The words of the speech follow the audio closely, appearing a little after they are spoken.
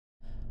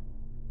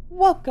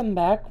Welcome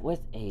back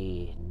with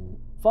a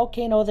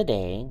volcano of the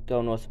day,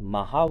 going with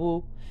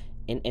Mahawu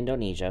in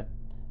Indonesia.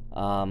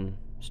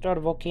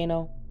 Started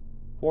volcano,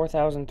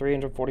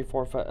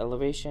 4,344 foot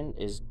elevation,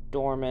 is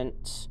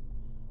dormant.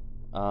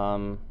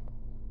 Just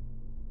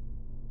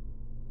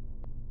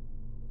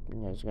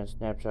gonna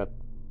snapshot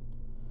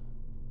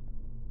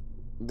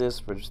this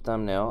for just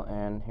thumbnail,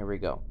 and here we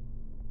go.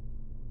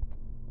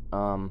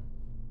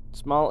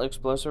 Small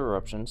explosive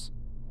eruptions,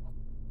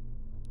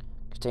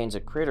 contains a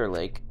crater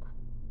lake,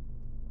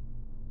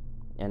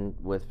 and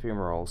with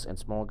fumaroles and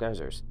small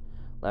geysers.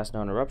 Last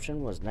known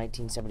eruption was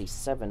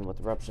 1977, with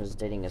eruptions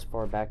dating as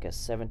far back as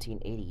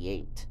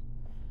 1788.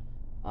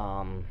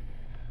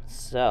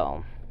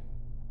 So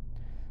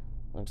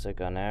looks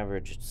like on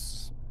average it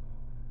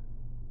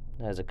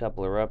has a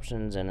couple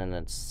eruptions and then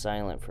it's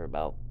silent for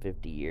about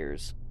 50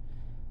 years.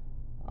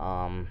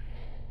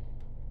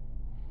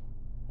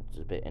 Which is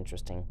a bit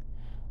interesting.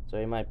 So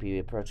we might be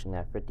approaching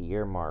that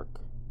 50-year mark.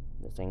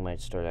 This thing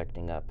might start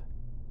acting up.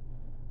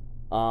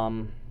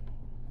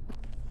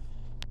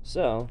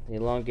 So, the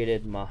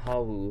elongated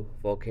Mahawu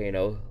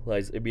volcano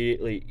lies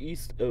immediately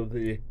east of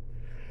the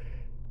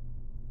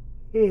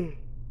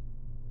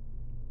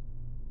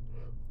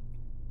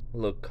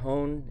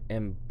Lokon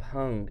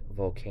Empang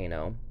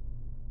volcano.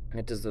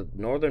 It is the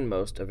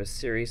northernmost of a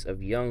series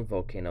of young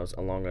volcanoes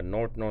along a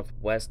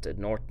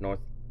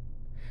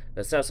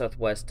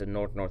south-southwest to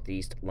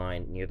north-northeast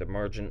line near the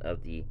margin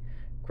of the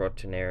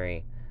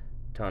Quaternary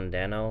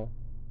Tondano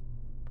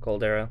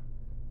caldera.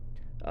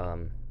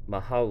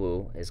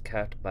 Mahawu is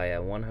capped by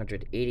a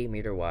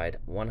 180-meter wide,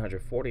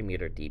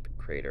 140-meter deep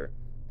crater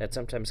that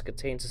sometimes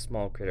contains a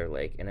small crater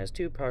lake and has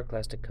two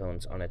pyroclastic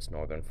cones on its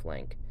northern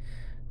flank.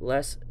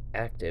 Less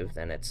active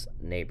than its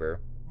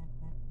neighbor,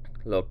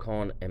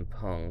 Lokon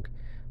Empang,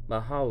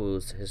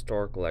 Mahawu's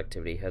historical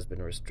activity has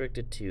been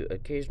restricted to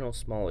occasional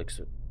small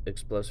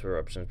explosive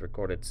eruptions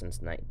recorded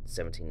since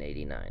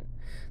 1789.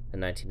 The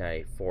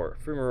 1994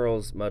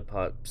 fumaroles, mud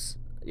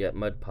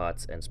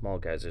pots, and small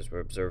geysers were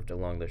observed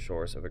along the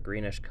shores of a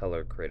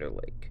greenish-colored crater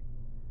lake.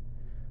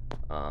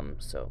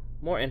 So,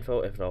 more info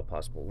if at all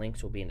possible.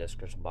 Links will be in the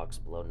description box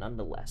below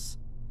nonetheless.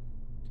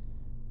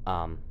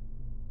 Or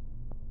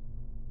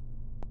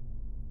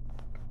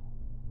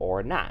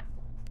not.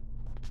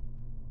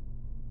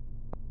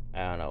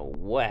 I don't know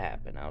what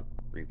happened. I'll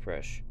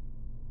refresh.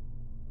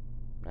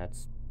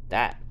 That's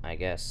that, I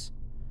guess.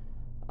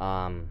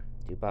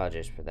 Do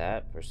apologize for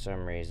that. For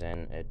some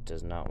reason, it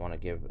does not want to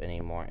give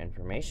any more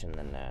information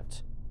than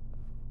that.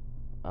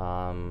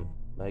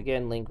 But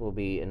again, link will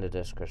be in the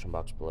description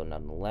box below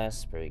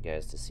nonetheless for you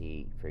guys to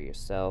see for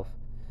yourself.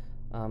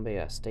 But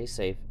yeah, stay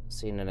safe.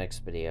 See you in the next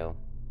video.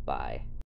 Bye.